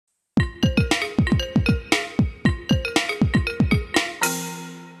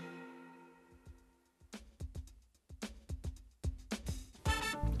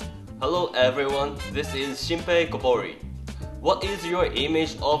Hello everyone, this is Shinpei Kobori. What is your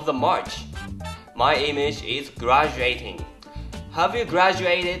image of the March? My image is graduating. Have you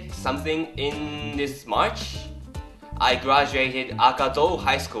graduated something in this March? I graduated Akato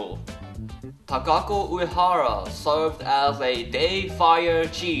High School. Takako Uehara served as a day fire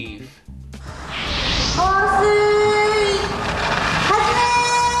chief.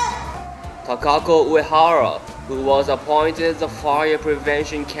 Takako Uehara, who was appointed the fire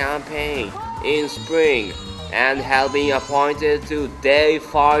prevention campaign in spring and had been appointed to day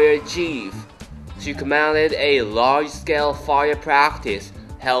fire chief. She commanded a large-scale fire practice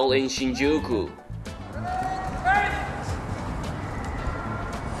held in Shinjuku.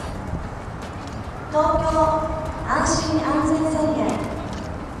 東京安心安全宣言。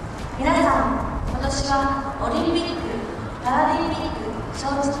皆さん、今年はオリンピック・パラリンピック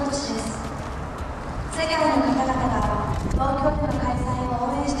招致の年です。世界の方々が東京での開催を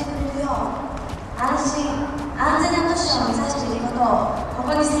応援してくれるよう、安心安全な都市を目指していることをこ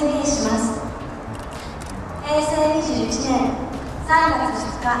こに宣言します。平成21年3月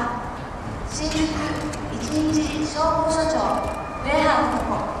2日、新宿一日消防署長上原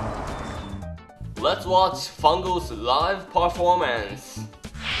男。 Let's watch Fungo's live performance.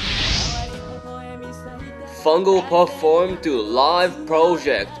 Fungo performed to live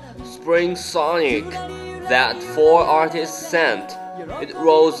project Spring Sonic that 4 artists sent. It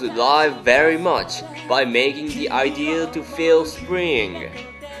rose live very much by making the idea to feel spring.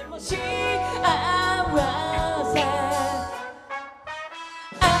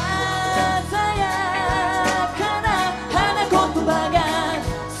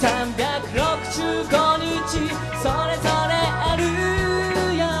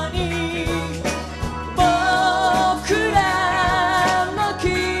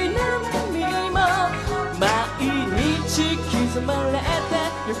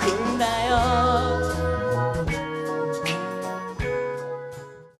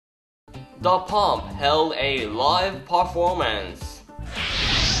 The Pump held a live performance.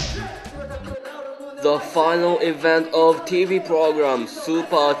 The final event of TV program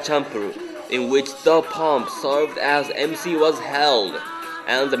Super Champu, in which The Pump served as MC, was held,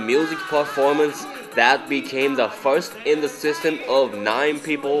 and the music performance that became the first in the system of 9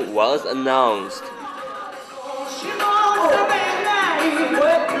 people was announced.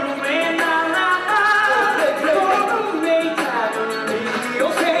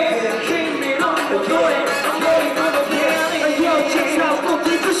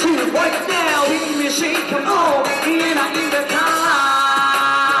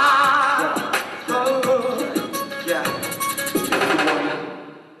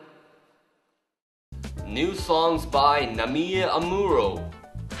 New songs by Namiya Amuro.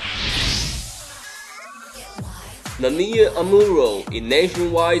 Namiya Amuro in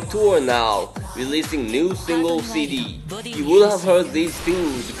nationwide tour now, releasing new single CD. You would have heard these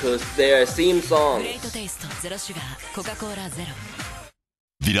two because they are theme songs.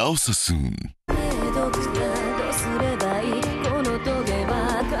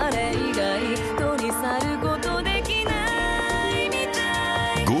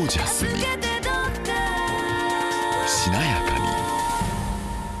 Gorgeous. しなやかに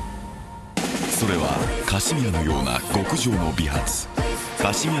それはカシミヤのような極上の美髪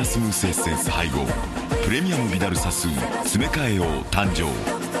カシミヤスムースエッセンス配合プレミアムビダルサスーン詰め替え用誕生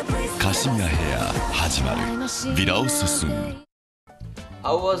カシミヤヘア始まるビラオサスーン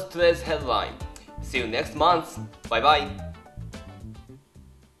How was today's headline? See you next month. Bye bye.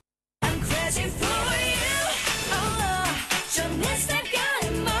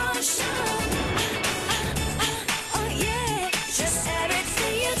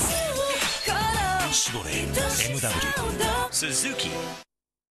 MW Suzuki